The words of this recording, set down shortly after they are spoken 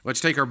Let's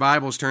take our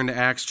Bibles, turn to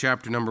Acts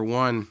chapter number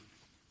 1.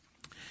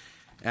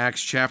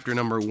 Acts chapter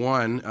number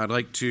 1. I'd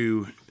like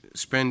to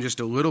spend just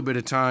a little bit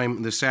of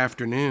time this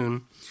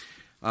afternoon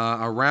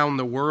around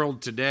the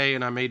world today,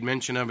 and I made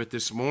mention of it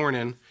this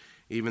morning,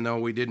 even though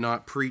we did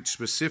not preach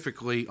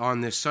specifically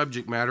on this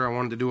subject matter. I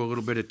wanted to do a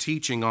little bit of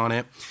teaching on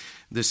it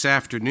this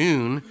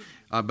afternoon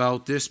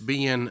about this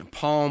being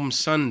Palm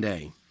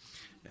Sunday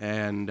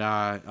and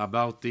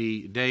about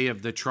the day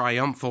of the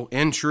triumphal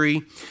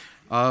entry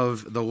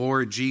of the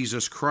Lord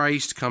Jesus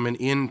Christ coming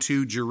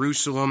into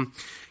Jerusalem.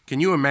 Can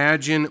you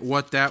imagine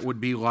what that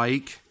would be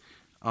like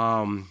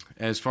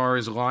as far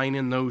as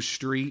lining those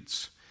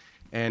streets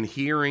and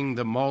hearing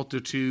the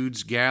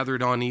multitudes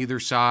gathered on either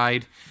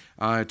side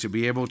to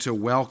be able to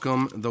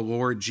welcome the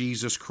Lord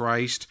Jesus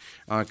Christ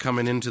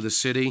coming into the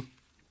city?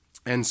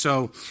 And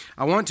so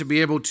I want to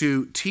be able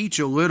to teach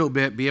a little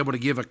bit, be able to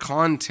give a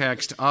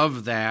context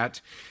of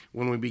that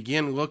when we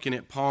begin looking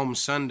at Palm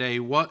Sunday.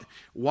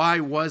 Why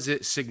was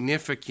it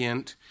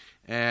significant,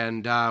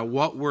 and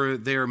what were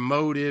their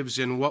motives,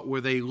 and what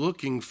were they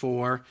looking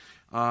for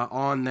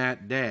on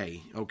that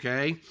day,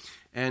 okay?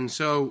 And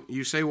so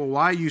you say, well,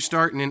 why are you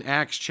starting in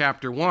Acts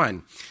chapter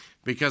 1?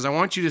 Because I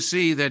want you to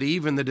see that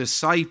even the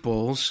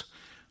disciples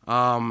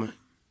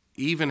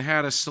even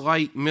had a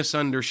slight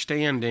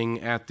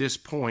misunderstanding at this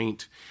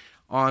point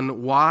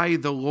on why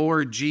the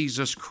Lord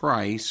Jesus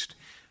Christ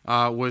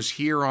was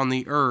here on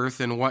the earth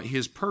and what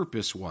his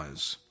purpose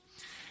was.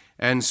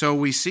 And so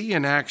we see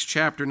in Acts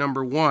chapter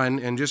number 1,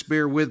 and just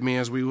bear with me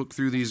as we look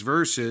through these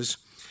verses,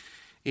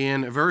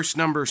 in verse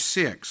number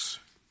 6.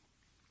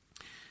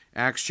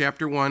 Acts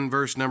chapter 1,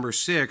 verse number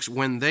 6,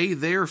 when they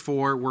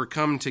therefore were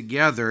come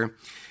together,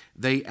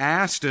 they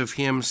asked of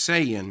him,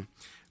 saying,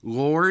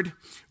 Lord,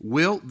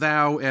 wilt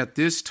thou at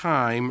this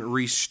time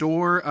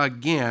restore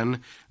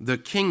again the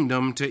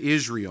kingdom to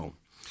Israel?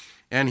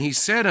 And he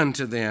said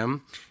unto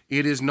them,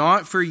 It is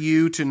not for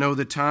you to know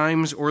the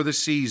times or the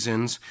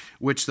seasons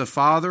which the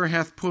Father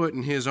hath put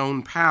in his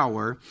own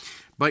power,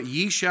 but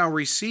ye shall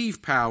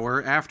receive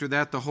power after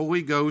that the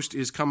Holy Ghost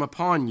is come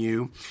upon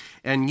you,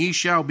 and ye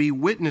shall be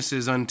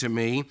witnesses unto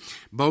me,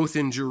 both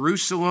in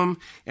Jerusalem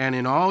and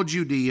in all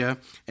Judea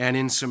and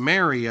in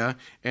Samaria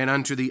and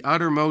unto the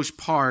uttermost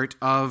part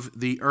of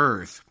the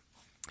earth.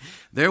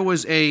 There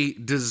was a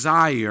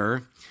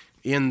desire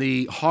in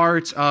the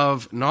hearts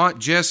of not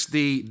just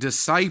the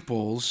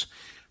disciples,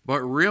 but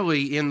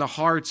really in the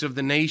hearts of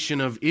the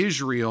nation of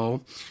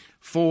Israel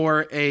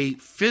for a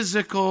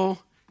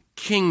physical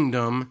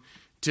kingdom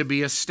to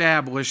be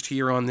established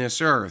here on this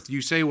earth.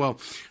 You say, well,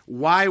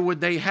 why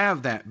would they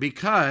have that?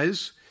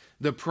 Because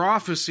the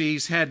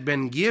prophecies had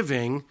been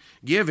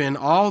given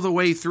all the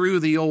way through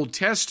the Old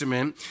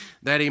Testament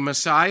that a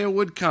Messiah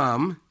would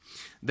come,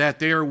 that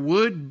there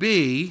would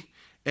be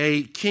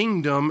a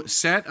kingdom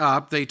set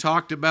up. They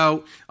talked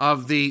about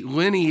of the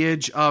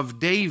lineage of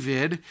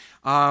David,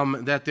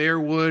 that there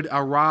would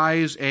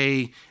arise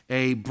a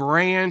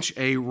branch,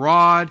 a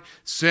rod,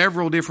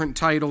 several different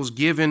titles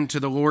given to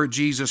the Lord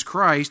Jesus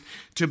Christ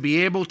to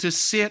be able to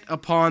sit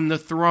upon the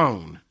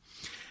throne.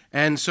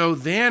 And so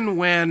then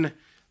when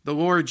the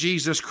Lord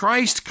Jesus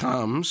Christ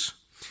comes,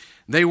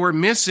 they were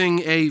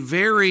missing a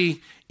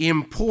very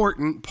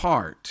important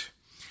part.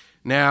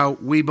 Now,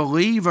 we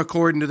believe,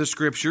 according to the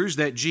Scriptures,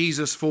 that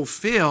Jesus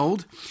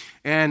fulfilled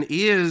and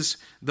is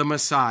the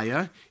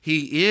Messiah.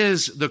 He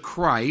is the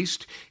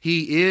Christ.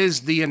 He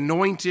is the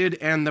anointed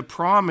and the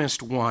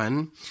promised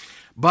one.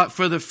 But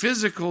for the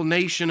physical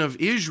nation of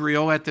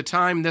Israel at the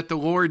time that the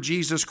Lord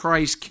Jesus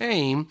Christ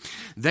came,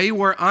 they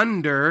were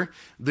under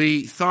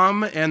the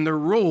thumb and the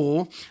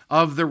rule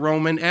of the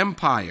Roman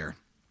Empire.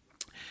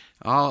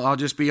 I'll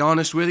just be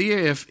honest with you.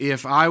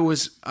 If I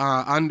was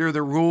under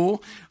the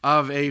rule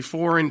of a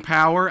foreign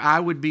power, I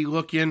would be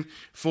looking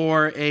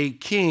for a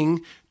king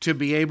to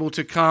be able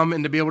to come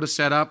and to be able to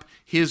set up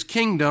his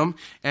kingdom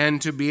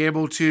and to be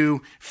able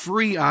to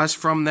free us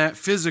from that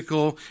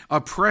physical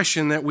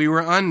oppression that we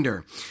were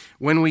under.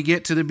 When we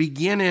get to the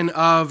beginning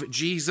of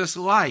Jesus'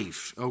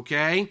 life,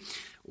 okay?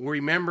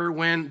 Remember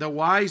when the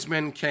wise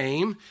men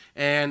came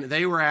and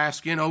they were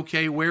asking,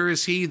 okay, where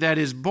is he that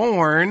is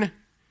born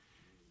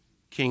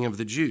King of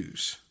the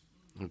Jews?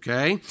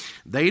 Okay?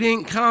 They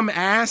didn't come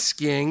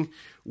asking,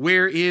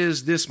 where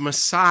is this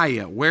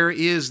Messiah? Where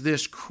is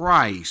this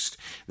Christ?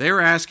 They were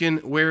asking,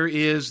 where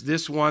is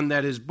this one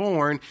that is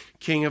born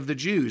King of the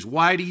Jews?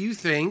 Why do you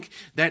think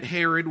that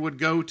Herod would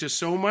go to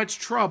so much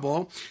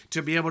trouble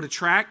to be able to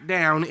track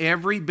down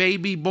every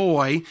baby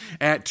boy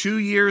at 2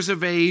 years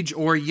of age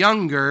or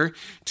younger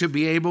to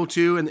be able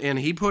to, and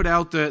he put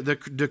out the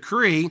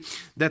decree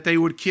that they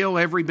would kill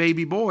every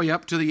baby boy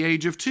up to the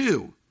age of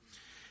 2.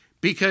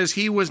 Because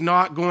he was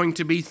not going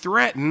to be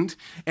threatened,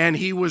 and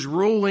he was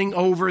ruling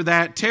over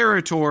that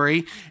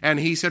territory, and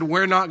he said,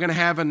 we're not going to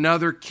have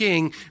another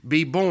king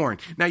be born.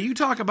 Now, you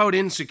talk about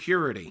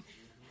insecurity,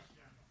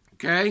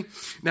 okay?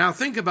 Now,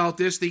 think about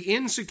this, the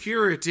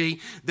insecurity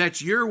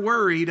that you're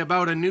worried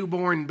about a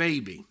newborn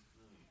baby,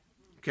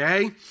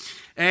 okay?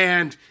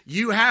 And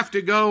you have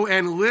to go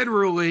and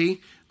literally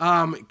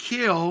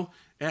kill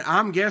And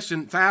I'm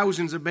guessing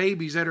thousands of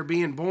babies that are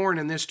being born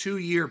in this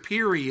 2-year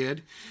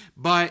period,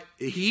 but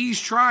he's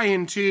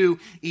trying to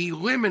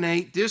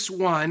eliminate this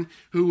one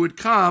who would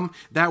come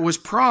that was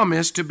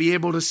promised to be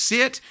able to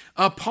sit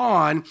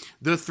upon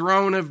the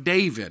throne of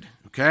David.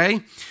 Okay?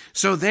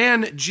 So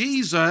then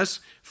Jesus,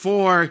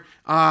 for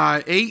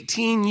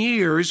 18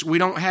 years, we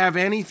don't have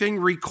anything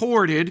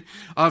recorded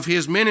of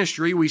his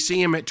ministry. We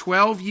see him at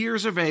 12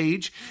 years of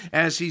age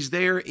as he's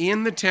there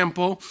in the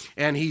temple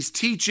and he's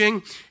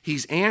teaching,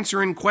 he's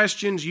answering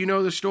questions. You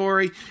know the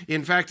story.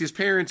 In fact, his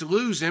parents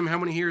lose him. How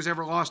many here has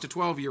ever lost a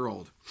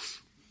 12-year-old?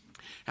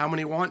 How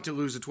many want to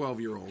lose a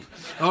 12-year-old?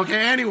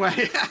 Okay,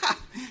 anyway,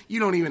 you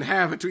don't even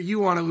have it. You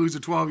want to lose a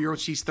 12-year-old.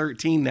 She's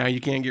 13 now.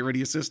 You can't get rid of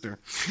your sister.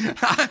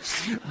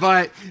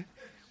 But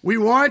we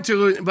want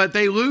to, but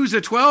they lose a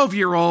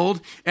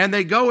 12-year-old and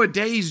they go a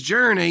day's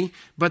journey,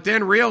 but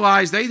then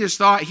realize they just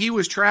thought he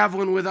was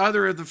traveling with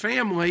other of the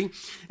family.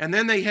 And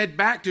then they head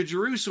back to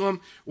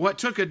Jerusalem. What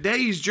took a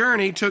day's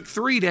journey took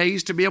 3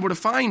 days to be able to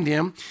find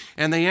him.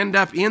 And they end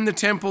up in the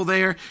temple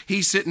there.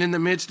 He's sitting in the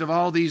midst of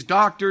all these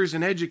doctors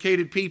and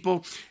educated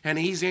people. And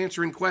he's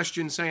answering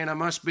questions saying, I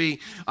must be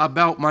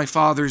about my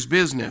Father's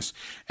business.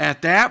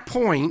 At that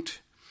point,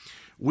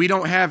 we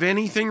don't have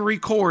anything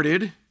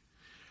recorded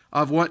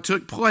of what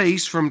took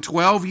place from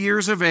 12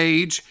 years of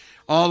age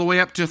all the way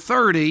up to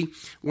 30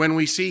 when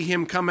we see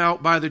him come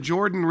out by the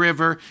Jordan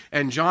River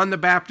and John the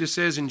Baptist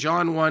says in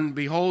John 1,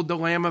 Behold the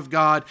Lamb of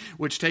God,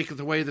 which taketh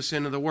away the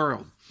sin of the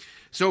world.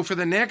 So for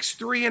the next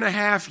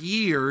 3.5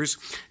 years,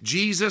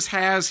 Jesus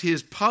has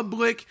his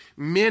public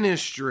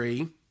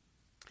ministry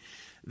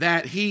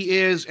that he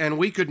is, and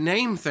we could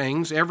name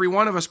things. Every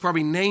one of us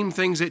probably name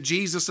things that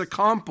Jesus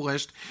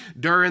accomplished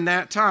during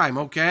that time,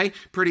 okay?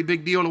 Pretty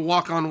big deal to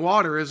walk on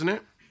water, isn't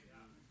it?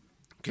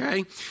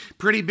 Okay,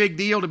 pretty big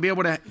deal to be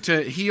able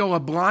to heal a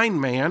blind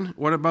man.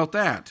 What about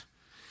that?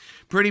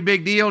 Pretty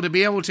big deal to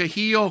be able to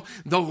heal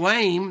the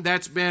lame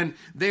that's been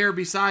there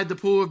beside the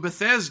pool of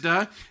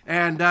Bethesda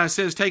and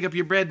says, take up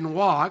your bed and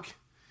walk.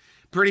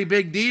 Pretty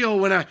big deal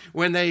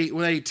when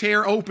they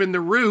tear open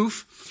the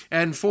roof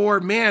and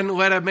 4 men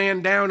let a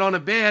man down on a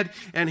bed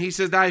and he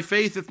says, thy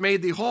faith hath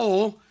made thee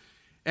whole,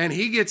 and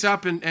he gets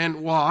up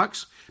and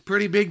walks.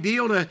 Pretty big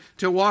deal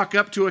to walk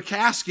up to a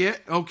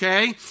casket,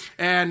 okay,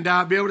 and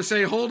be able to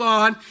say, hold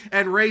on,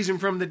 and raise him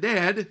from the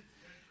dead.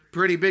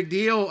 Pretty big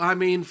deal, I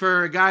mean,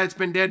 for a guy that's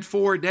been dead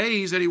 4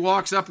 days, that he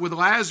walks up with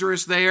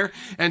Lazarus there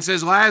and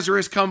says,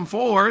 Lazarus, come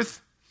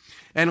forth.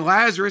 And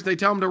Lazarus, they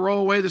tell him to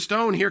roll away the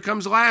stone. Here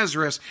comes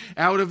Lazarus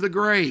out of the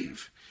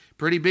grave.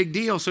 Pretty big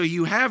deal. So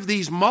you have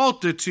these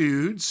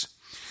multitudes,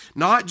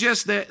 not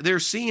just that they're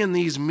seeing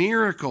these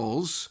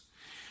miracles,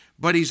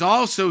 but he's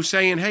also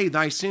saying, hey,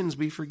 thy sins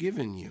be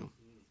forgiven you.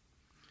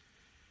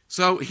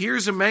 So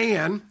here's a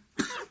man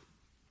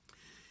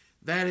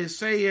that is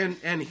saying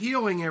and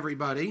healing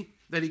everybody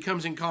that he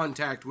comes in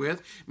contact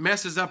with,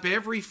 messes up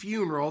every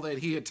funeral that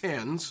he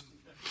attends,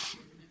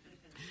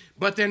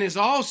 but then is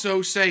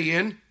also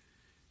saying,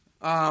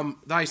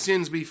 thy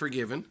sins be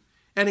forgiven.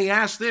 And he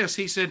asked this,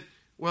 he said,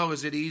 well,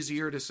 is it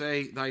easier to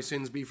say thy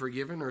sins be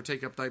forgiven or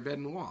take up thy bed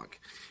and walk?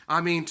 I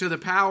mean, to the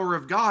power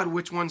of God,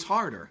 which one's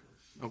harder?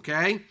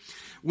 Okay?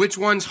 Which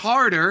one's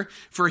harder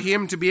for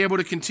him to be able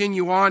to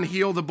continue on,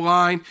 heal the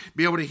blind,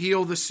 be able to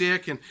heal the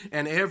sick, and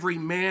every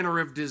manner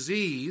of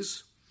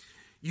disease?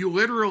 You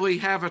literally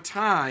have a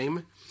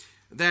time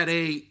that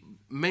a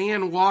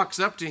man walks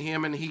up to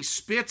him and he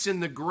spits in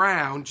the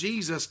ground,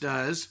 Jesus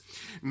does,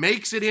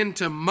 makes it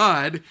into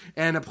mud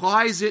and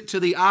applies it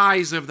to the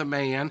eyes of the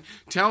man,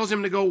 tells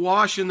him to go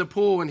wash in the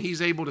pool, and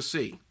he's able to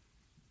see.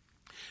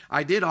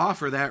 I did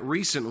offer that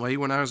recently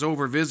when I was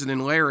over visiting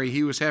Larry.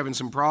 He was having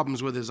some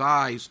problems with his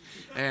eyes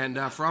and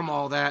from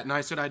all that. And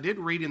I said, I did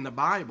read in the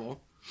Bible.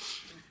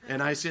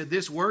 And I said,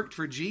 this worked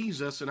for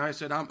Jesus. And I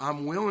said,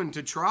 I'm willing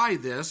to try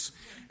this.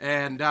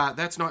 And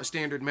that's not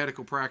standard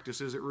medical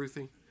practice, is it,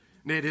 Ruthie?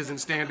 It isn't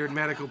standard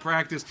medical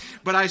practice.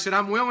 But I said,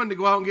 I'm willing to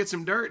go out and get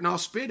some dirt and I'll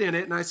spit in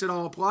it. And I said,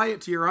 I'll apply it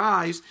to your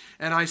eyes.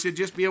 And I should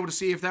just be able to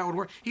see if that would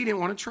work. He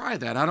didn't want to try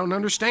that. I don't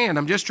understand.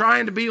 I'm just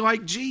trying to be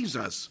like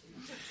Jesus.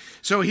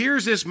 So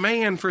here's this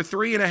man for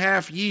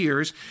 3.5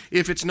 years.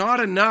 If it's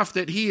not enough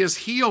that he is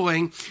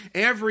healing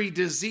every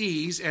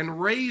disease and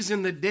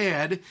raising the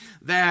dead,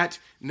 that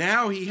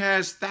now he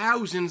has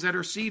thousands that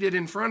are seated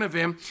in front of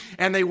him,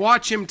 and they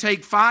watch him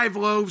take 5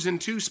 loaves and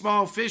 2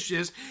 small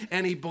fishes,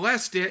 and he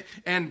blessed it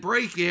and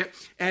break it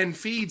and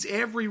feeds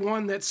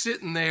everyone that's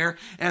sitting there,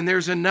 and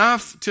there's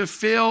enough to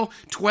fill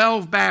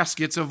 12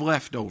 baskets of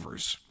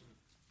leftovers.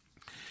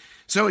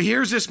 So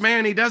here's this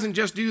man, he doesn't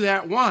just do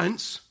that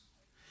once.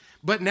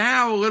 But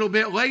now, a little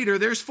bit later,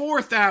 there's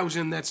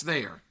 4,000 that's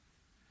there.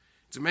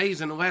 It's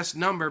amazing, a less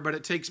number, but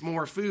it takes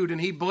more food. And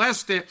he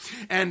blessed it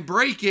and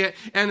break it,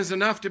 and is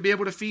enough to be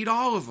able to feed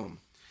all of them.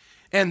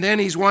 And then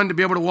he's one to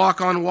be able to walk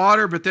on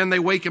water, but then they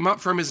wake him up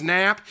from his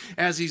nap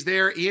as he's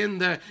there in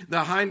the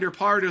hinder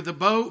part of the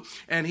boat,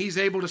 and he's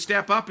able to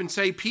step up and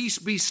say, peace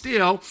be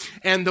still,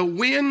 and the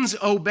winds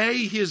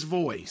obey his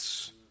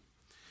voice.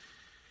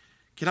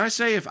 Can I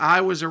say if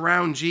I was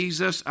around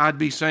Jesus, I'd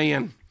be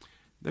saying,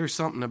 there's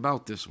something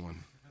about this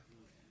one.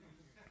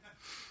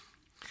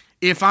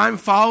 If I'm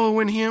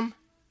following him,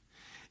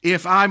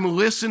 if I'm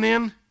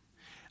listening,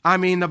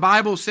 the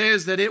Bible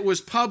says that it was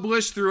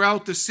published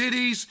throughout the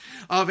cities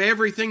of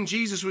everything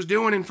Jesus was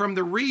doing, and from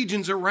the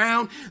regions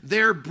around,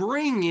 they're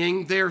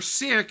bringing their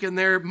sick and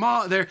their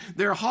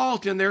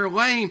halt and their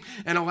lame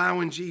and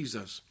allowing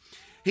Jesus.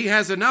 He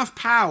has enough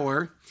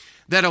power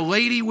that a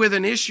lady with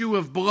an issue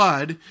of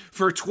blood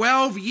for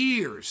 12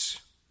 years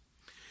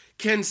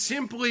can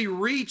simply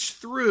reach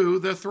through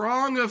the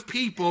throng of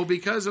people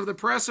because of the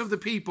press of the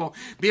people,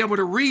 be able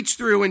to reach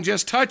through and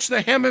just touch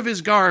the hem of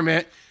his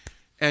garment,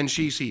 and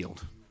she's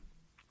healed.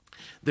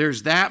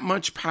 There's that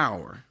much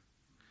power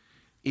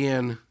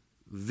in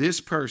this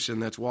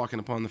person that's walking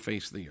upon the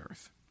face of the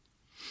earth.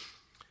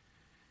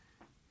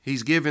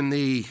 He's given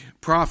the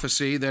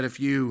prophecy that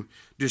if you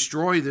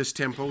destroy this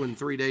temple, in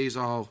 3 days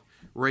I'll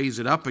raise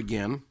it up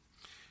again. And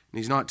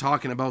he's not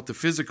talking about the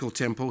physical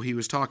temple, he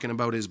was talking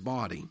about his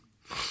body.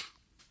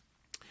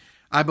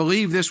 I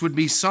believe this would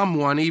be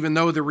someone, even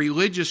though the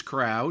religious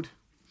crowd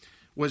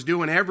was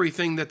doing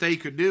everything that they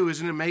could do.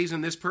 Isn't it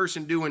amazing? This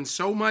person doing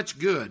so much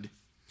good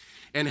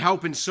and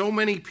helping so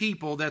many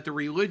people that the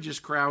religious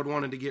crowd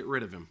wanted to get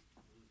rid of him.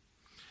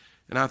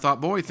 And I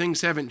thought, boy,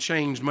 things haven't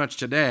changed much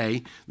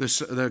today.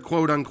 The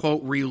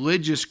quote-unquote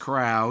religious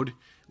crowd,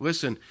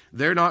 listen,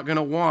 they're not going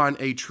to want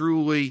a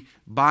truly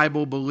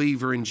Bible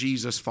believer and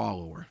Jesus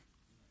follower.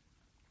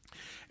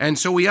 And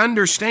so we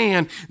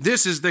understand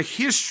this is the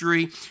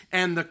history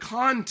and the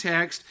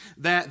context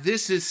that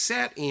this is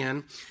set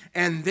in.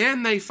 And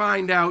then they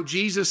find out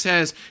Jesus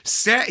has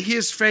set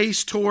his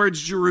face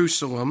towards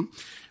Jerusalem.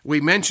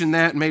 We mentioned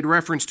that and made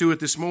reference to it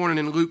this morning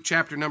in Luke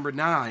chapter number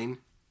 9.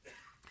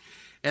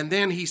 And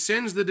then he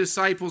sends the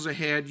disciples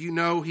ahead. You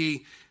know,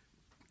 he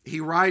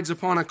rides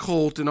upon a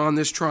colt, and on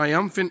this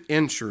triumphant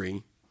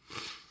entry,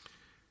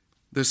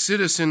 the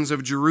citizens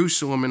of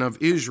Jerusalem and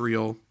of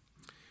Israel,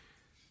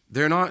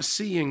 they're not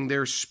seeing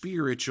their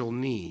spiritual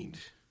need,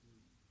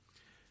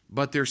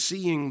 but they're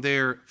seeing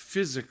their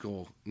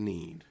physical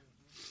need.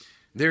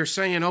 They're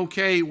saying,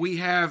 okay, we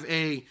have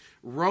a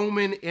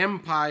Roman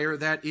Empire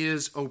that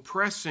is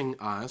oppressing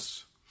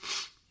us.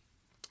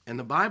 And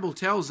the Bible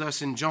tells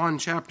us in John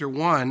chapter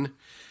 1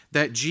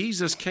 that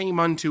Jesus came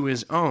unto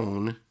his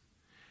own,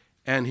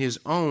 and his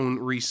own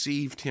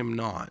received him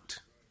not.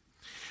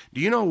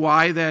 Do you know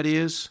why that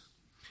is?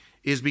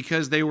 Is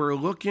because they were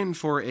looking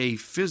for a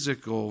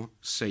physical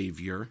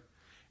Savior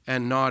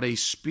and not a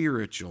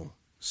spiritual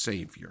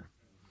Savior.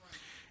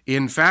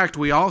 In fact,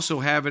 we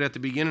also have it at the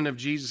beginning of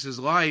Jesus'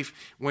 life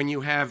when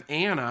you have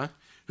Anna,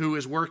 who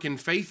is working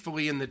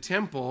faithfully in the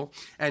temple,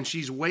 and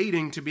she's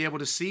waiting to be able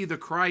to see the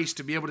Christ,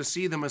 to be able to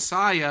see the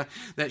Messiah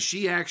that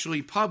she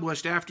actually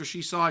published after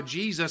she saw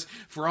Jesus,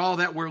 for all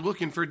that we're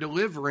looking for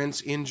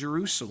deliverance in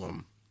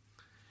Jerusalem.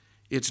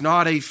 It's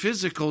not a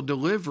physical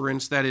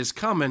deliverance that is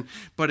coming,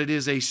 but it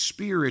is a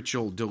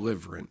spiritual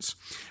deliverance.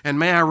 And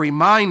may I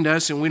remind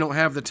us, and we don't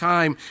have the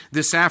time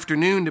this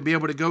afternoon to be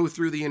able to go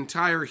through the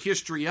entire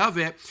history of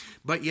it,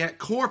 but yet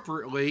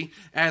corporately,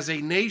 as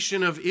a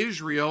nation of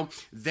Israel,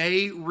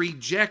 they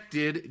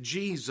rejected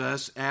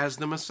Jesus as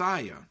the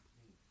Messiah.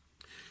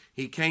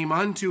 He came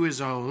unto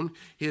his own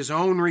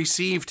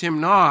received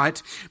him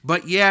not,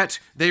 but yet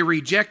they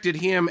rejected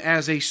him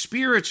as a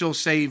spiritual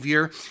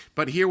Savior.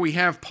 But here we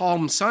have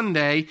Palm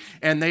Sunday,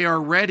 and they are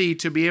ready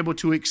to be able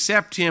to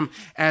accept him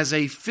as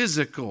a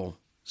physical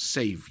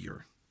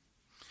Savior.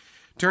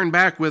 Turn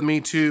back with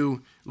me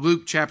to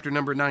Luke chapter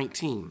number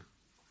 19.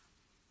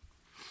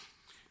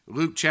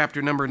 Luke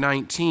chapter number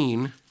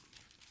 19,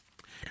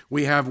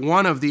 we have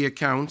one of the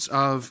accounts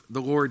of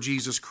the Lord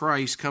Jesus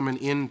Christ coming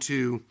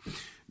into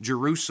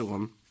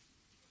Jerusalem.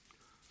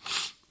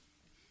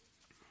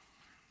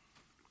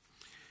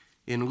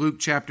 In Luke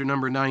chapter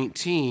number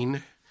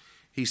 19,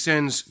 he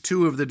sends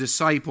two of the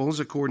disciples,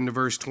 according to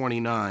verse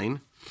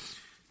 29,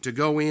 to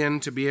go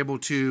in to be able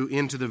to,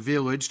 into the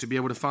village, to be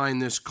able to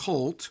find this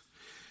colt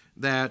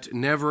that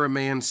never a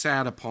man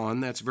sat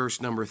upon. That's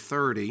verse number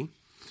 30.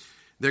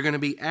 They're going to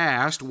be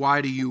asked,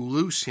 why do you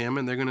loose him?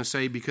 And they're going to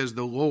say, because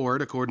the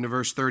Lord, according to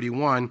verse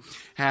 31,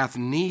 hath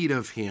need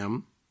of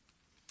him.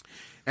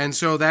 And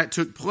so that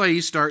took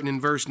place starting in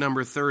verse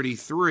number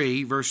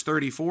 33. Verse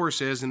 34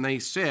 says, and they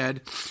said,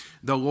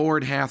 the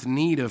Lord hath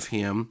need of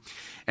him.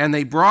 And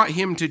they brought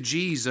him to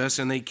Jesus,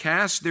 and they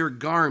cast their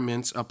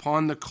garments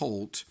upon the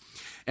colt,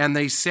 and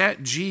they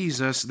set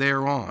Jesus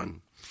thereon.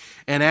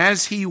 And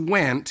as he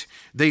went,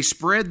 they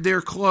spread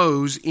their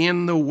clothes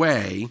in the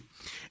way.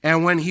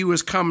 And when he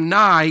was come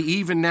nigh,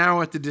 even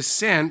now at the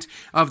descent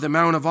of the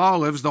Mount of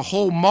Olives, the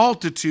whole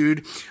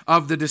multitude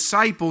of the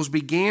disciples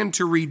began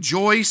to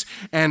rejoice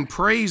and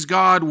praise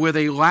God with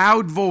a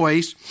loud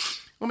voice.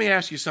 Let me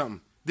ask you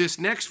something. This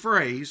next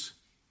phrase,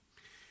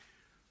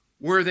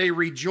 were they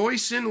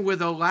rejoicing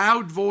with a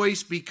loud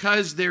voice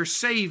because their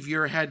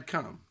Savior had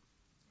come?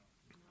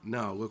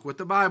 No, look what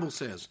the Bible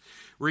says.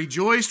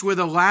 Rejoiced with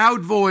a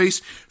loud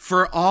voice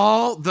for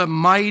all the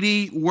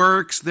mighty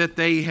works that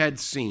they had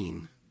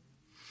seen.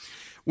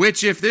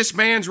 Which if this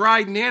man's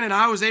riding in and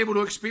I was able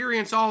to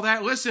experience all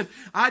that, listen,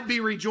 I'd be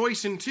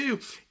rejoicing too,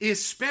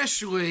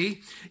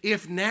 especially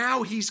if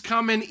now he's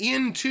coming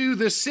into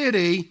the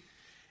city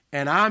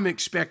and I'm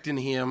expecting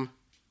him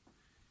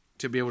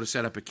to be able to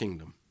set up a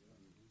kingdom.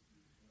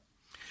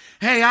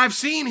 Hey, I've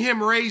seen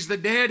him raise the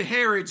dead.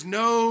 Herod's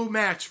no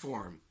match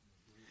for him.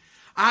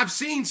 I've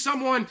seen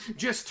someone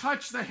just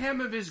touch the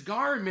hem of his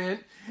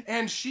garment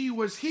and she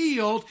was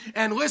healed.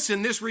 And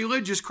listen, this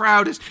religious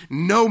crowd is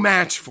no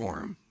match for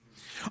him.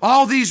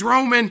 All these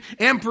Roman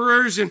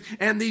emperors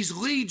and these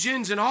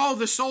legions and all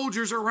the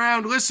soldiers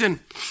around, listen,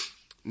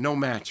 no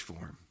match for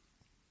him.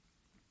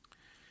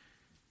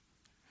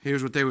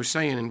 Here's what they were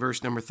saying in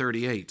verse number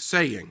 38,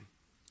 saying,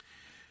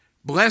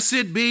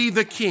 "Blessed be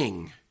the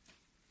King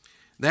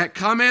that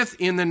cometh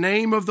in the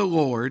name of the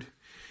Lord,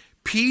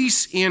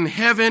 peace in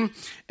heaven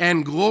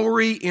and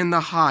glory in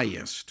the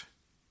highest."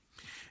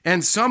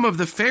 And some of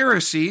the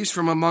Pharisees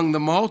from among the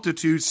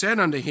multitude said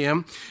unto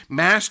him,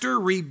 "Master,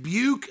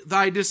 rebuke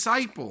thy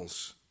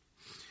disciples."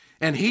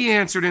 And he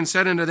answered and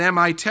said unto them,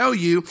 "I tell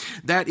you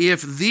that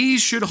if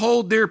these should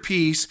hold their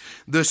peace,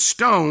 the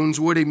stones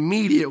would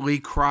immediately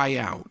cry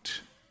out."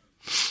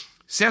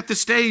 Set the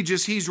stage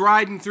as he's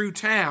riding through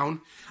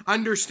town,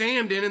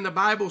 understanding, and the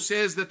Bible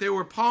says that there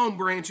were palm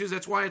branches,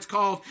 that's why it's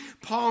called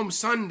Palm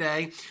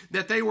Sunday,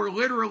 that they were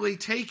literally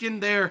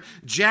taking their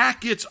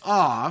jackets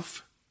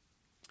off.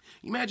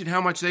 Imagine how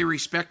much they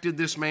respected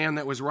this man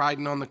that was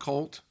riding on the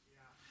colt.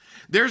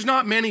 There's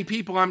not many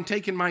people I'm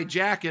taking my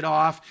jacket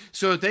off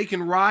so that they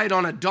can ride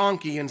on a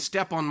donkey and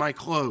step on my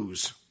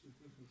clothes.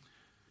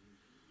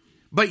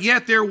 But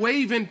yet they're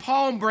waving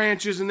palm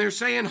branches and they're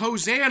saying,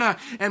 "Hosanna,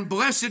 and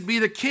blessed be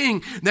the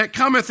King that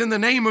cometh in the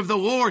name of the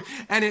Lord."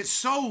 And it's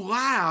so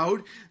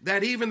loud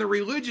that even the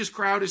religious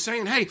crowd is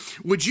saying, "Hey,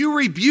 would you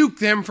rebuke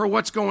them for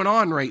what's going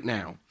on right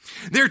now?"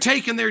 They're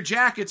taking their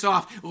jackets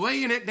off,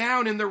 laying it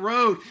down in the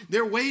road.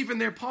 They're waving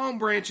their palm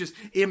branches.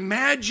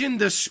 Imagine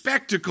the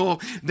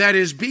spectacle that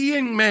is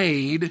being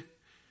made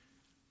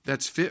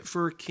that's fit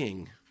for a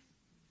king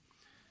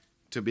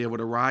to be able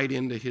to ride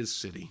into his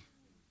city.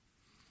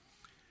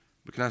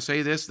 But can I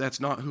say this? That's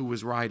not who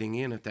was riding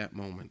in at that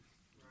moment.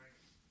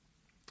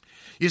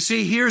 You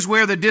see, here's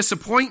where the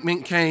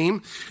disappointment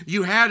came.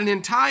 You had an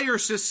entire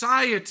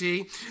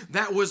society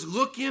that was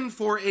looking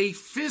for a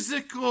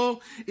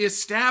physical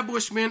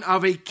establishment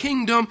of a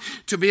kingdom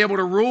to be able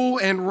to rule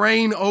and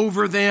reign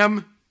over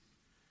them.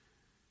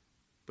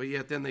 But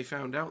yet then they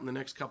found out in the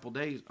next couple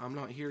days, I'm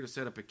not here to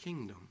set up a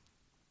kingdom,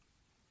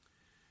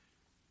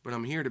 but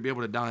I'm here to be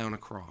able to die on a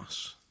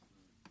cross.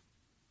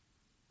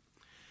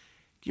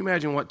 Can you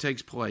imagine what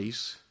takes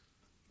place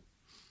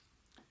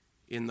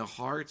in the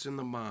hearts and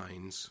the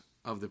minds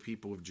of the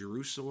people of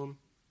Jerusalem?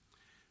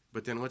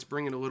 But then let's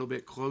bring it a little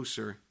bit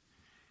closer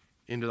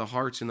into the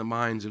hearts and the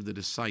minds of the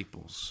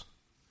disciples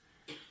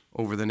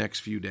over the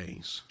next few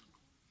days.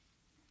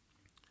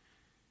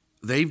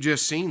 They've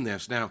just seen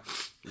this. Now,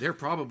 they're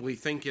probably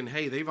thinking,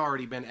 hey, they've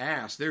already been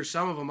asked. There's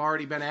some of them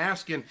already been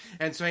asking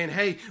and saying,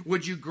 hey,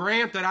 would you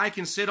grant that I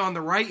can sit on the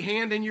right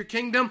hand in your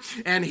kingdom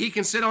and he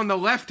can sit on the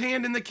left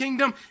hand in the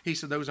kingdom? He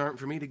said, those aren't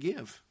for me to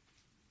give.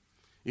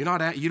 You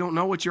don't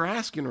know what you're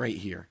asking right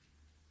here.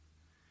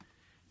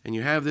 And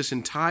you have this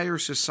entire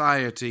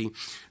society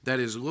that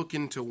is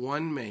looking to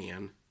one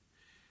man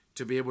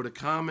to be able to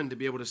come and to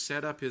be able to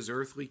set up his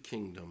earthly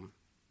kingdom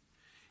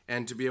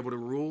and to be able to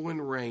rule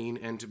and reign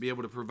and to be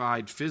able to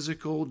provide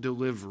physical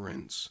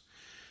deliverance.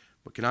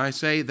 But can I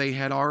say they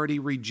had already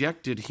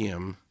rejected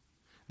him?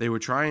 They were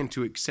trying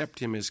to accept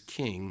him as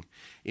king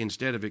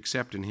instead of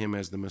accepting him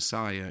as the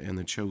Messiah and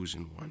the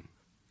chosen one.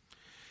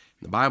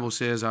 The Bible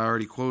says, I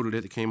already quoted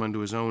it, that came unto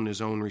his own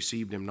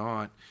received him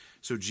not.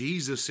 So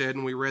Jesus said,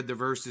 and we read the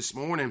verse this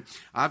morning,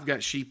 I've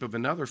got sheep of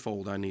another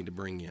fold I need to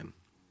bring in.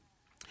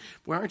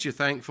 Well, aren't you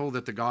thankful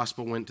that the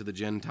gospel went to the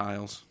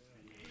Gentiles?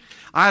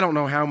 I don't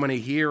know how many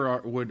here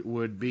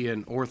would be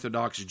an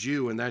Orthodox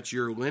Jew, and that's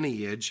your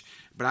lineage,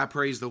 but I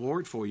praise the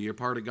Lord for you. You're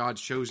part of God's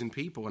chosen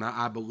people, and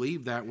I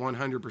believe that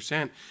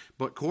 100%.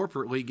 But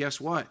corporately, guess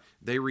what?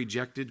 They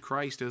rejected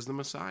Christ as the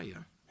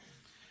Messiah.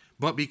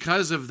 But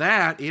because of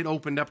that, it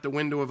opened up the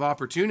window of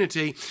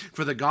opportunity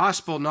for the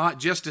gospel not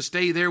just to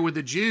stay there with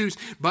the Jews,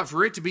 but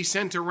for it to be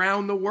sent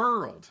around the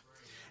world.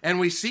 And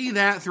we see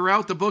that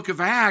throughout the book of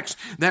Acts,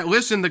 that,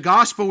 listen, the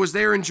gospel was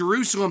there in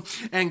Jerusalem,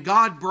 and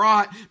God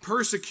brought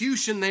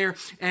persecution there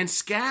and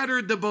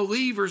scattered the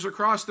believers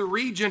across the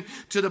region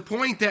to the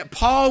point that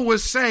Paul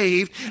was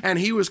saved, and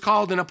he was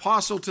called an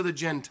apostle to the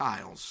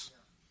Gentiles.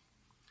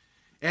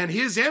 And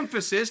his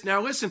emphasis,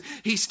 now listen,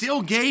 he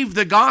still gave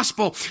the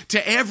gospel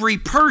to every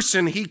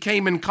person he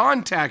came in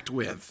contact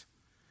with.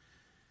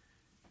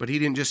 But he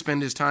didn't just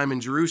spend his time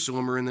in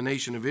Jerusalem or in the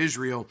nation of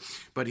Israel,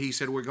 but he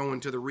said we're going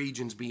to the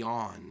regions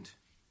beyond,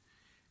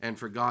 and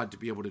for God to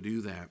be able to do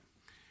that.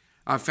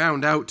 I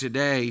found out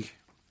today,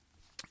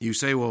 you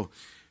say, well,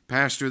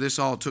 Pastor, this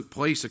all took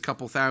place a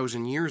couple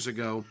thousand years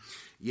ago.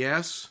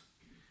 Yes,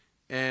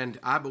 and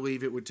I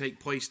believe it would take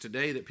place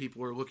today that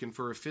people are looking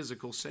for a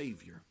physical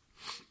Savior.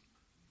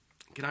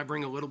 Can I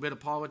bring a little bit of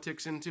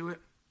politics into it?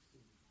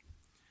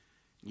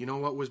 You know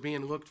what was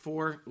being looked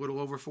for a little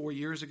over 4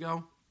 years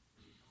ago?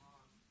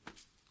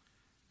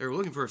 They were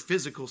looking for a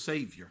physical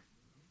Savior.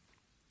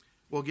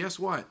 Well, guess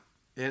what?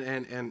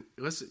 And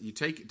listen, you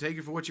take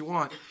it for what you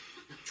want.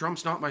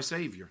 Trump's not my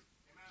Savior.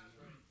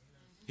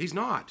 He's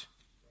not.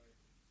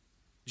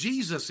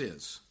 Jesus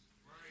is.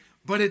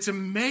 But it's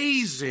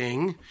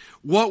amazing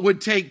what would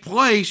take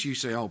place. You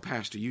say, oh,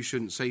 Pastor, you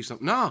shouldn't say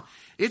something. No,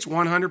 it's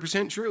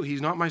 100% true.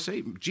 He's not my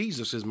Savior.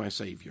 Jesus is my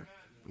Savior.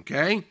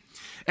 Okay?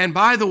 And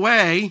by the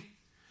way,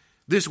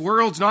 this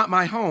world's not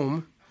my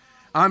home.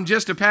 I'm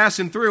just a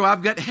passing through.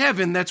 I've got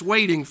heaven that's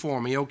waiting for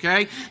me,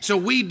 okay? So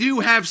we do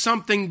have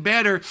something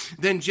better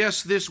than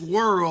just this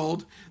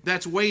world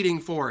that's waiting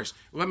for us.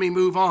 Let me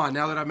move on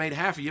now that I've made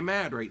half of you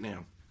mad right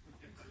now.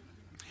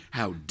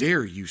 How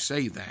dare you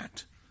say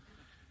that?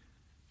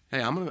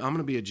 Hey, I'm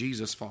gonna be a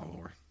Jesus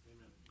follower,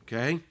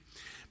 okay?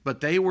 But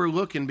they were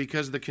looking,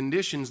 because of the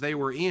conditions they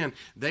were in,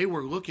 they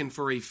were looking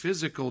for a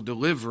physical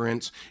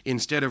deliverance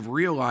instead of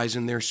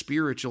realizing their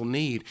spiritual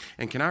need.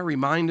 And can I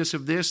remind us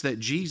of this, that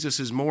Jesus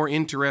is more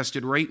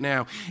interested right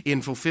now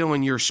in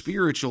fulfilling your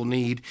spiritual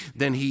need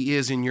than he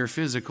is in your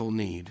physical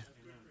need.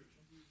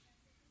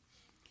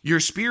 Your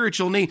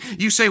spiritual need.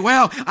 You say,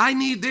 well, I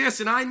need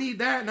this and I need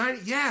that.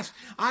 Yes,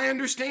 I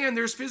understand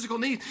there's physical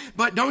need.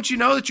 But don't you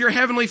know that your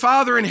heavenly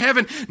Father in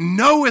heaven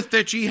knoweth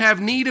that ye have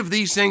need of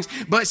these things?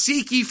 But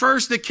seek ye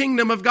first the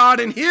kingdom of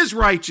God and his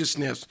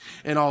righteousness,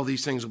 and all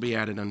these things will be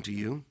added unto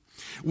you.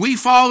 We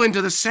fall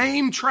into the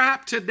same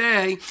trap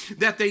today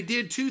that they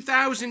did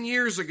 2,000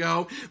 years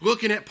ago,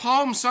 looking at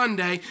Palm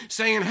Sunday,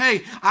 saying,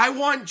 hey, I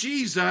want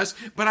Jesus,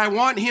 but I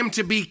want him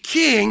to be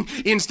king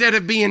instead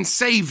of being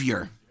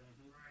Savior.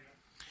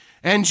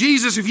 And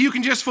Jesus, if you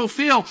can just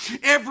fulfill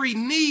every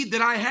need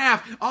that I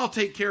have, I'll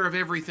take care of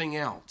everything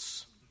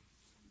else.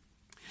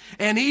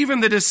 And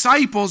even the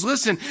disciples,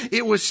 listen,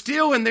 it was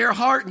still in their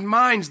heart and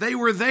minds. They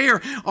were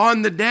there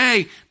on the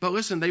day. But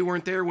listen, they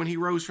weren't there when he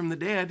rose from the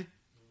dead.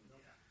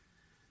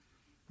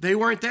 They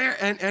weren't there.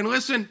 And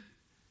listen,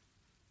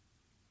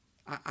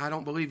 I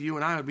don't believe you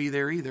and I would be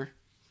there either.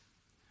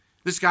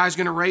 This guy's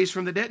going to raise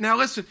from the dead. Now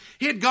listen,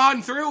 he had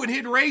gone through and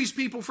he'd raised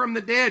people from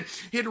the dead.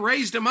 He'd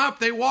raised them up.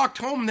 They walked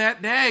home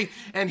that day,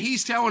 and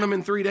he's telling them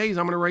in 3 days,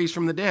 I'm going to raise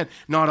from the dead.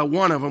 Not a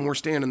one of them were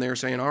standing there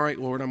saying, all right,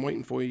 Lord, I'm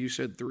waiting for you. You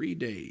said 3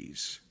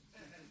 days.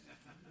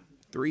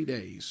 3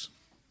 days.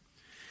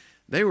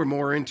 They were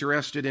more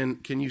interested in,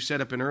 can you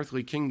set up an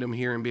earthly kingdom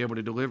here and be able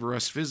to deliver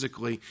us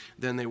physically,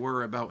 than they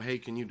were about, hey,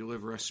 can you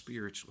deliver us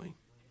spiritually?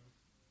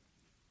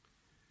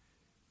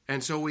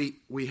 And so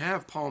we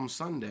have Palm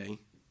Sunday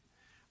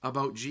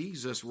about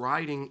Jesus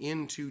riding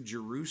into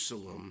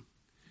Jerusalem.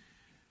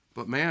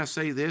 But may I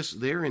say this,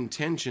 their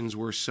intentions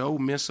were so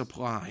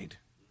misapplied,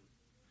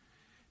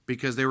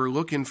 because they were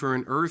looking for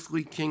an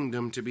earthly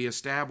kingdom to be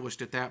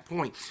established at that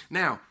point.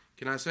 Now,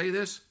 can I say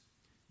this?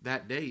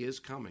 That day is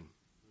coming.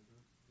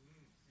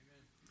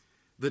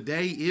 The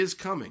day is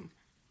coming.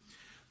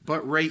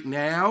 But right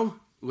now,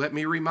 let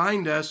me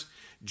remind us,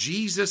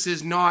 Jesus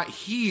is not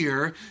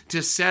here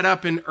to set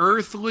up an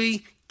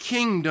earthly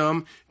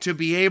kingdom to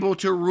be able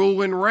to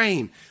rule and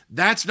reign.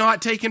 That's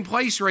not taking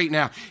place right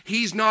now.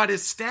 He's not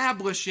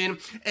establishing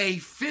a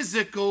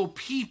physical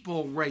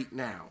people right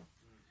now.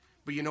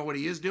 But you know what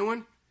he is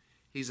doing?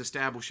 He's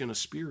establishing a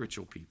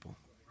spiritual people.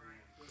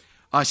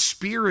 A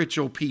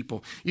spiritual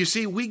people. You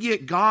see, we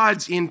get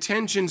God's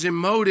intentions and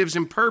motives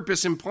and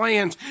purpose and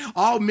plans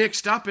all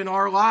mixed up in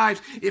our lives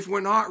if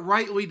we're not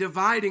rightly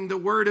dividing the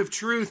word of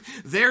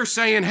truth. They're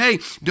saying, hey,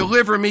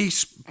 deliver me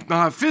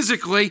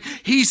physically.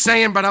 He's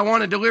saying, but I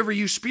want to deliver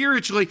you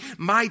spiritually.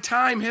 My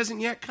time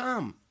hasn't yet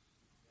come.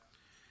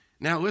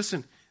 Now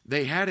listen,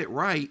 they had it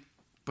right,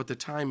 but the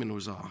timing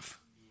was off.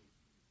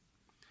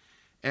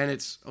 And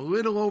it's a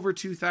little over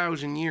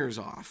 2,000 years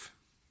off.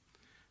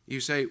 You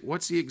say,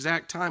 what's the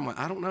exact timeline?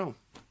 I don't know.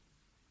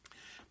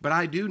 But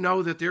I do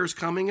know that there's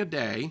coming a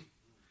day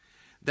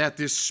that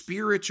this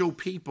spiritual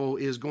people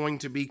is going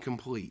to be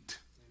complete.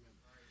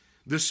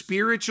 The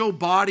spiritual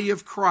body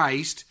of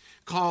Christ,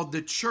 called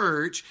the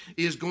church,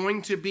 is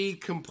going to be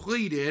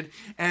completed,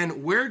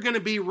 and we're going to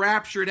be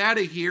raptured out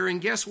of here.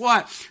 And guess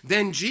what?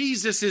 Then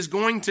Jesus is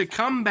going to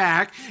come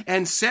back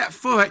and set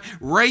foot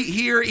right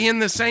here in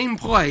the same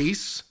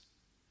place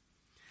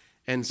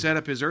and set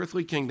up his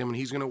earthly kingdom, and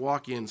he's going to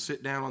walk in,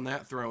 sit down on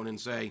that throne and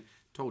say,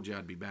 told you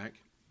I'd be back.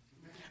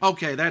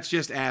 Okay, that's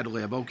just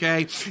ad-lib,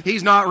 okay?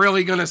 He's not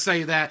really going to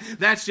say that.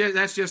 That's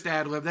just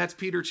ad-lib. That's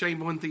Peter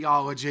Chamberlain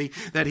theology,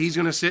 that he's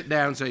going to sit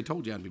down and say,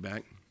 told you I'd be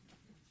back.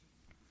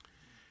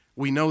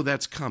 We know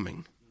that's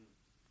coming.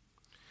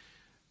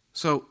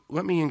 So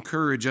let me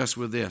encourage us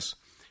with this.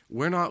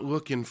 We're not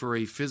looking for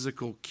a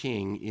physical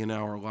king in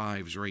our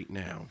lives right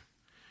now.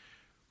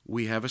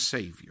 We have a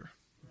Savior.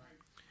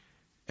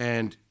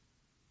 And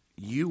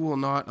you will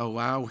not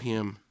allow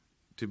him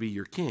to be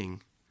your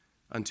king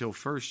until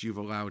first you've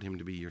allowed him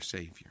to be your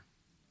Savior.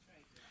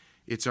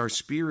 It's our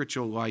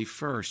spiritual life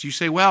first. You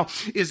say, well,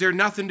 is there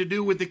nothing to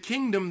do with the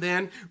kingdom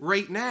then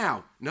right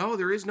now? No,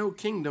 there is no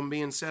kingdom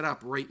being set up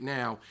right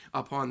now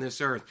upon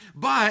this earth.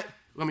 But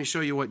Let me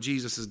show you what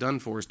Jesus has done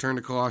for us. Turn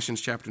to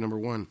Colossians chapter number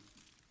 1.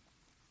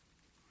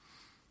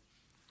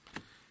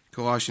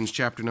 Colossians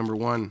chapter number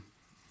 1.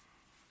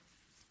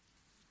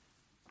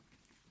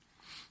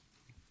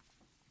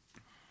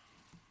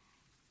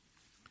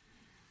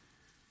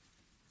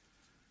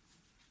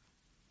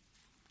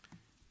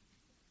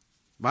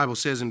 The Bible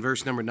says in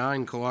verse number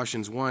 9,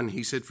 Colossians 1,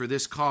 he said, "For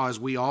this cause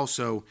we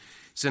also,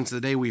 since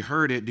the day we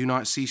heard it, do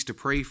not cease to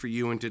pray for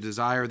you and to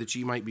desire that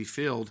ye might be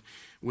filled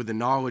with the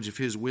knowledge of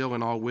his will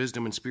and all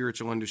wisdom and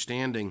spiritual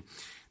understanding,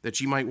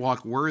 that ye might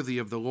walk worthy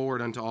of the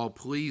Lord unto all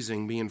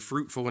pleasing, being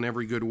fruitful in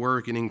every good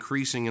work and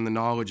increasing in the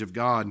knowledge of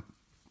God,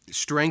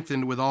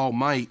 strengthened with all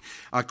might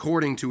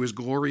according to his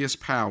glorious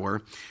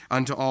power,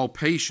 unto all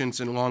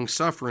patience and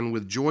long-suffering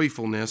with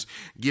joyfulness,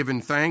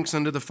 giving thanks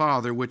unto the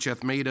Father, which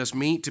hath made us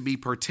meet to be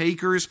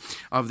partakers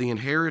of the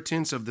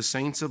inheritance of the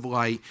saints of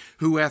light,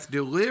 who hath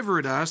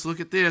delivered us," look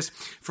at this,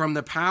 "from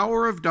the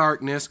power of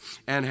darkness,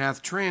 and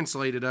hath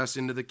translated us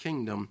into the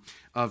kingdom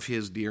of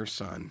his dear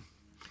Son."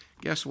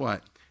 Guess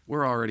what?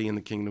 We're already in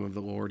the kingdom of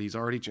the Lord. He's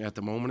already, at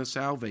the moment of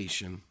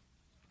salvation,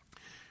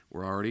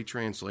 we're already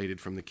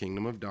translated from the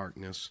kingdom of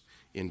darkness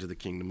into the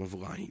kingdom of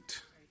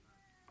light.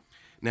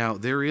 Now,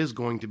 there is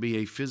going to be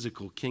a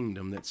physical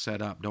kingdom that's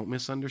set up. Don't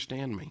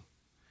misunderstand me.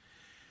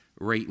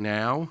 Right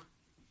now,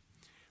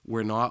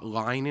 we're not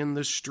lining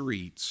the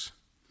streets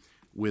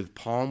with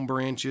palm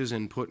branches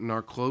and putting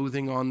our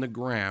clothing on the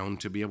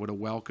ground to be able to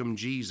welcome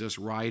Jesus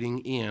riding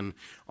in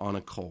on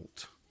a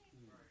colt.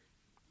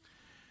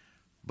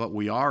 But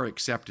we are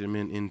accepting him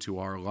into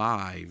our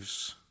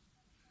lives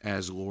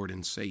as Lord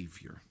and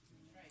Savior.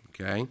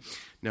 Okay?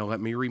 Now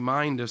let me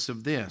remind us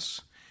of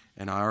this.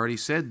 And I already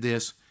said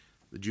this,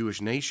 the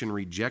Jewish nation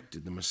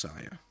rejected the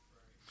Messiah.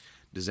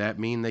 Does that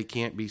mean they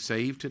can't be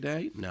saved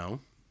today? No.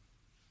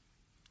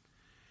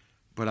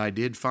 But I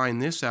did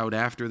find this out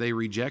after they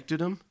rejected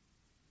him,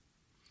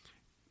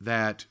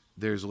 that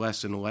there's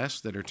less and less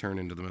that are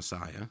turning to the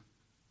Messiah.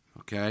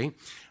 Okay?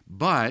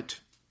 But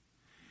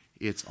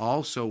it's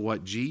also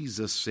what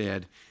Jesus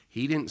said.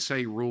 He didn't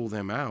say rule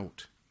them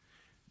out,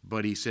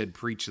 but he said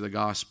preach the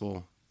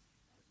gospel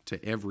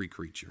to every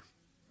creature.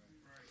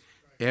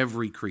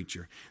 Every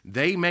creature.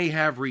 They may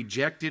have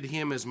rejected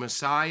him as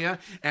Messiah,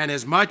 and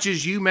as much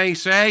as you may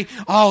say,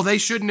 oh, they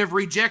shouldn't have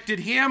rejected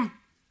him,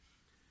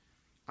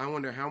 I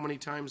wonder how many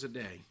times a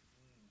day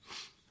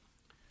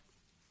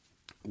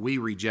we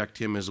reject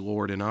him as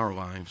Lord in our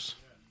lives.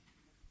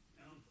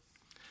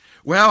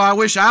 Well, I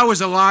wish I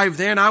was alive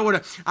then. I would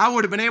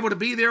have been able to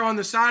be there on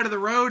the side of the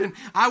road, and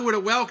I would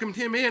have welcomed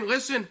him in.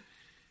 Listen,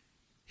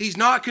 he's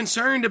not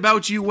concerned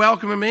about you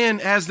welcoming him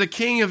in as the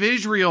King of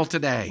Israel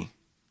today.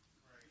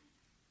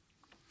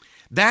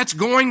 That's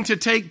going to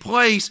take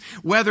place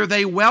whether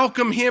they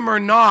welcome him or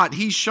not.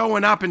 He's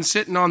showing up and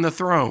sitting on the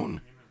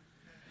throne.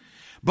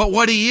 But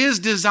what he is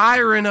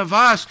desiring of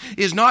us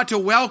is not to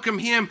welcome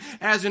him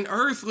as an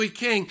earthly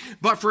king,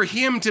 but for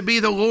him to be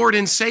the Lord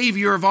and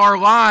Savior of our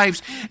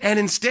lives. And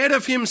instead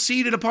of him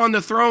seated upon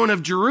the throne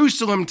of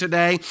Jerusalem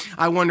today,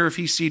 I wonder if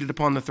he's seated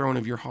upon the throne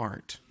of your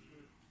heart.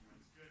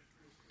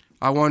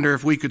 I wonder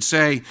if we could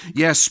say,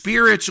 yes,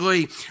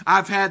 spiritually,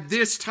 I've had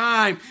this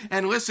time.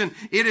 And listen,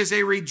 it is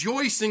a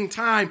rejoicing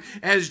time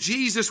as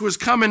Jesus was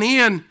coming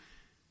in.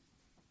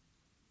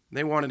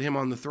 They wanted him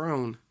on the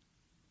throne.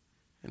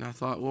 And I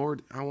thought,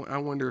 Lord, I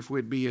wonder if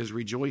we'd be as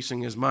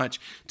rejoicing as much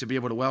to be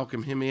able to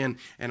welcome him in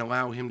and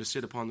allow him to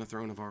sit upon the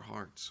throne of our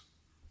hearts.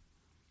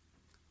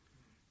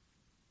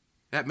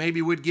 That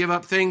maybe we'd give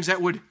up things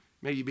that would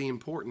maybe be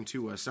important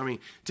to us. I mean,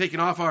 taking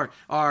off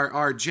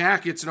our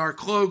jackets and our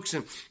cloaks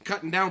and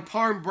cutting down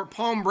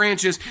palm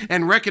branches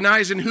and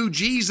recognizing who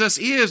Jesus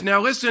is.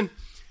 Now listen,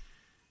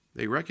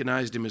 they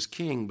recognized him as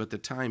king, but the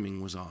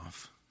timing was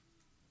off.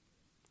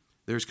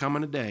 There's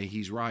coming a day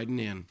he's riding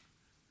in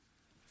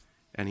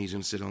and he's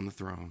going to sit on the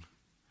throne.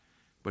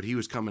 But he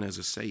was coming as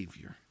a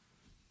Savior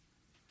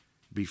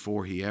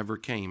before he ever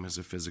came as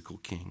a physical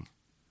king.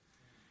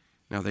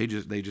 Now they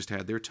just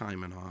had their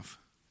timing off.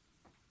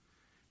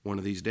 One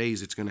of these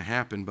days it's going to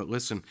happen. But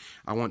listen,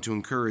 I want to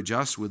encourage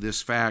us with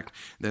this fact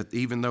that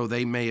even though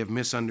they may have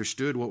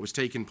misunderstood what was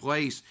taking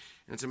place,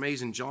 and it's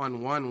amazing,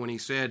 John 1, when he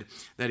said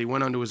that he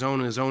went unto his own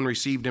and his own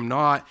received him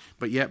not,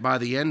 but yet by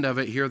the end of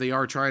it, here they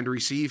are trying to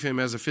receive him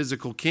as a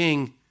physical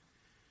king.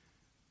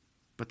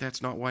 But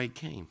that's not why he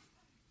came.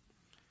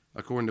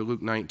 According to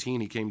Luke 19,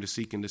 he came to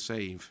seek and to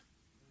save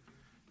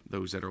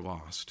those that are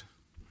lost.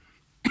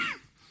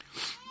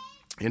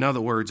 In other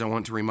words, I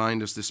want to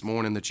remind us this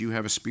morning that you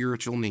have a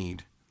spiritual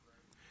need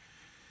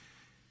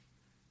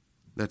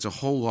that's a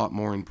whole lot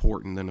more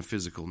important than a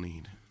physical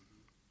need.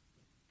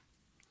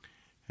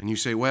 And you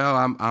say, well,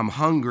 I'm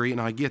hungry, and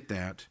I get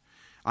that.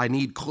 I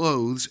need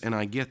clothes, and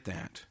I get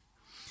that.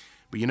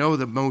 But you know,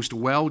 the most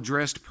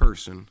well-dressed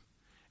person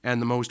and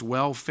the most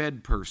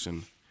well-fed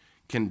person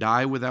can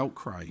die without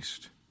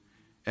Christ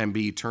and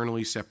be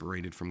eternally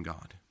separated from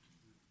God.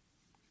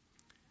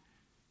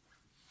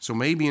 So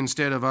maybe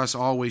instead of us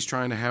always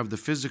trying to have the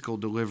physical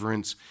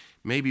deliverance,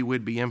 maybe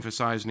we'd be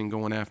emphasizing and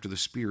going after the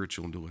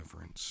spiritual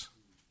deliverance.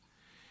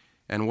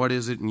 And what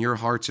is it in your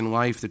hearts and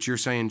life that you're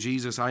saying,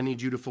 Jesus, I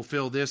need you to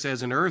fulfill this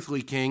as an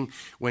earthly king,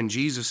 when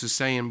Jesus is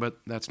saying, but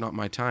that's not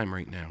my time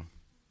right now.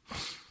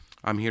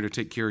 I'm here to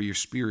take care of your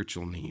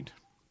spiritual need.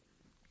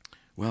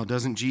 Well,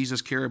 doesn't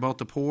Jesus care about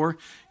the poor?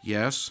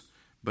 Yes,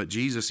 but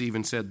Jesus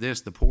even said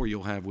this, the poor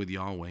you'll have with you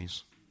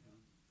always.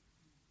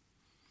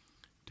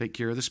 Take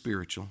care of the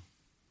spiritual.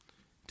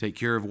 Take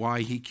care of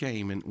why he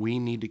came, and we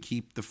need to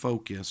keep the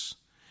focus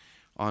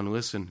on,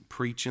 listen,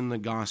 preaching the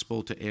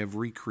gospel to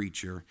every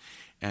creature,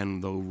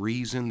 and the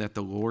reason that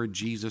the Lord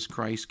Jesus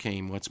Christ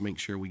came, let's make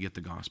sure we get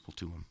the gospel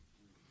to him.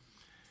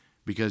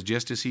 Because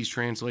just as he's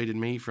translated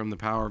me from the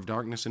power of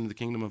darkness into the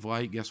kingdom of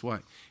light, guess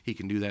what? He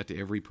can do that to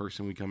every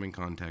person we come in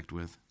contact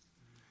with.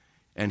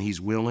 And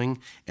he's willing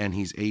and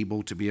he's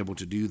able to be able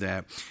to do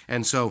that.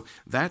 And so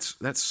that's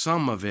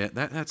some of it.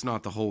 That's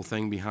not the whole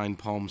thing behind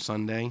Palm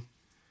Sunday.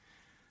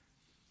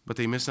 But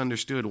they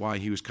misunderstood why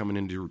he was coming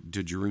into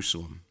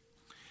Jerusalem.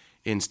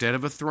 Instead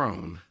of a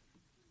throne,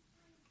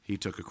 he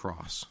took a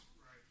cross.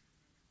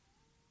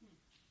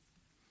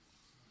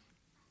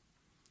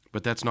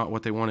 But that's not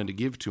what they wanted to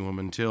give to him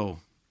until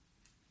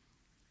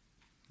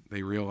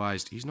they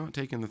realized he's not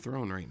taking the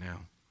throne right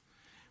now.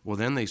 Well,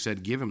 then they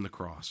said, give him the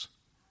cross.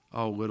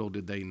 Oh, little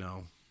did they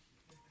know.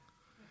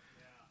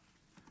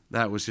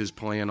 That was his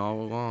plan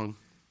all along.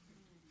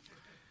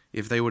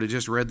 If they would have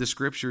just read the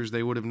scriptures,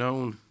 they would have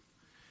known.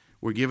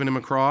 We're giving him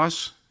a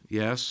cross,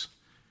 yes,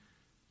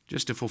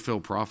 just to fulfill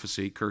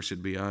prophecy.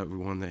 Cursed be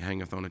everyone that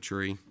hangeth on a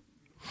tree.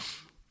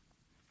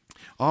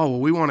 Oh, well,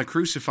 we want to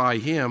crucify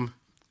him.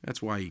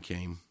 That's why he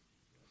came.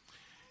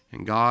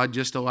 And God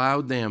just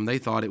allowed them. They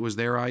thought it was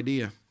their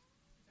idea.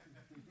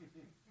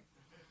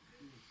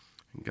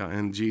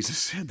 And Jesus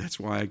said, that's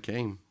why I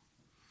came.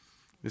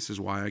 This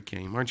is why I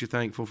came. Aren't you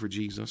thankful for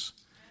Jesus?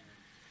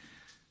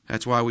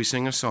 That's why we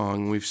sing a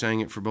song. We've sang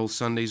it for both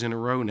Sundays in a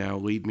row now,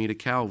 Lead Me to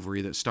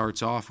Calvary, that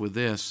starts off with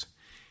this,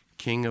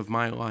 King of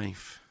my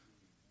life,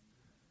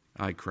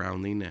 I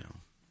crown thee now.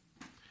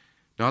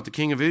 Not the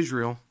King of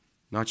Israel,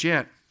 not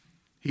yet.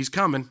 He's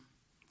coming.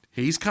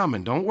 He's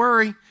coming. Don't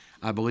worry.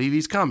 I believe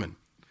he's coming.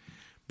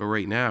 But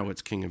right now,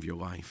 it's King of your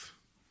life.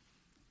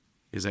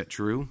 Is that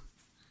true?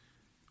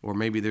 Or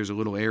maybe there's a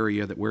little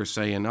area that we're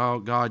saying, oh,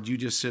 God, you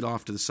just sit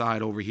off to the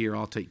side over here.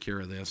 I'll take care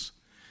of this.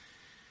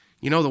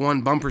 You know the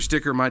one bumper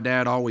sticker my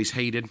dad always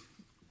hated?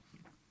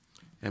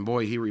 And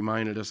boy, he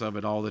reminded us of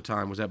it all the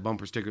time. Was that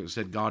bumper sticker that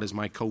said, God is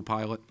my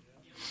co-pilot?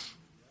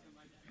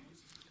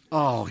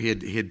 Oh,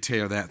 he'd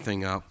tear that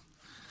thing up.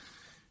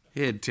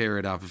 He'd tear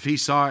it up. If he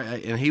saw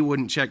it, and he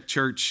wouldn't check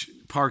church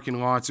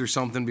parking lots or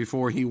something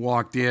before he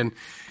walked in,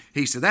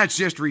 he said, that's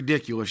just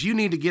ridiculous. You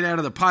need to get out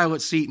of the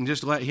pilot seat and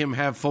just let him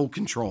have full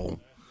control.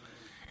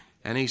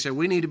 And he said,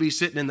 we need to be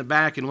sitting in the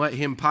back and let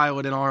him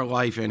pilot in our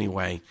life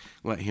anyway.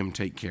 Let him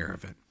take care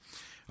of it.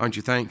 Aren't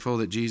you thankful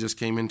that Jesus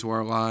came into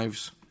our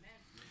lives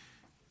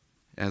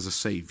as a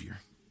Savior?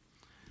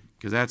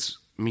 Because that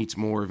meets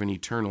more of an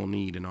eternal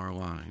need in our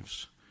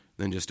lives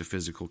than just a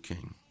physical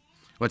king.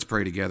 Let's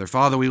pray together.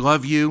 Father, we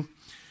love you.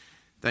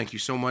 Thank you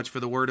so much for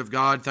the word of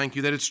God. Thank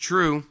you that it's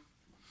true.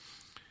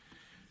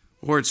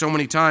 Lord, so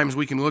many times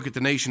we can look at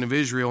the nation of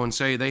Israel and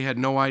say they had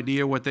no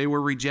idea what they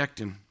were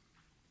rejecting.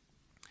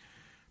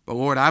 But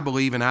Lord, I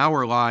believe in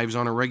our lives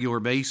on a regular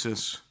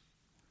basis,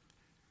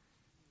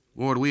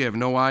 Lord, we have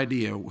no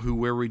idea who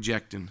we're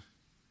rejecting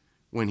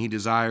when he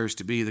desires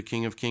to be the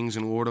King of Kings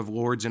and Lord of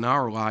Lords in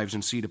our lives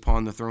and seat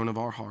upon the throne of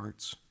our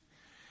hearts.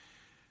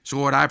 So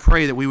Lord, I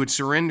pray that we would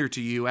surrender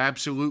to you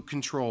absolute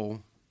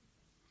control,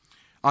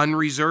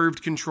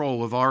 unreserved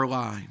control of our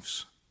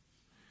lives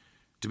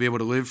to be able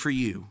to live for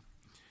you.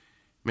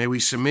 May we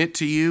submit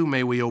to you.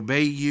 May we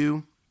obey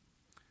you.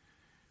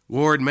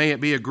 Lord, may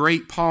it be a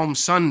great Palm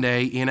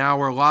Sunday in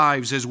our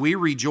lives as we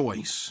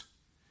rejoice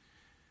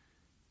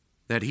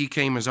that he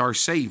came as our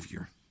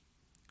Savior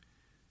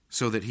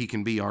so that he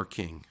can be our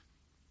King.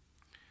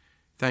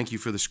 Thank you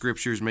for the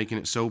scriptures making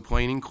it so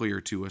plain and clear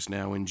to us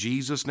now. In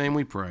Jesus' name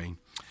we pray.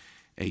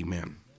 Amen.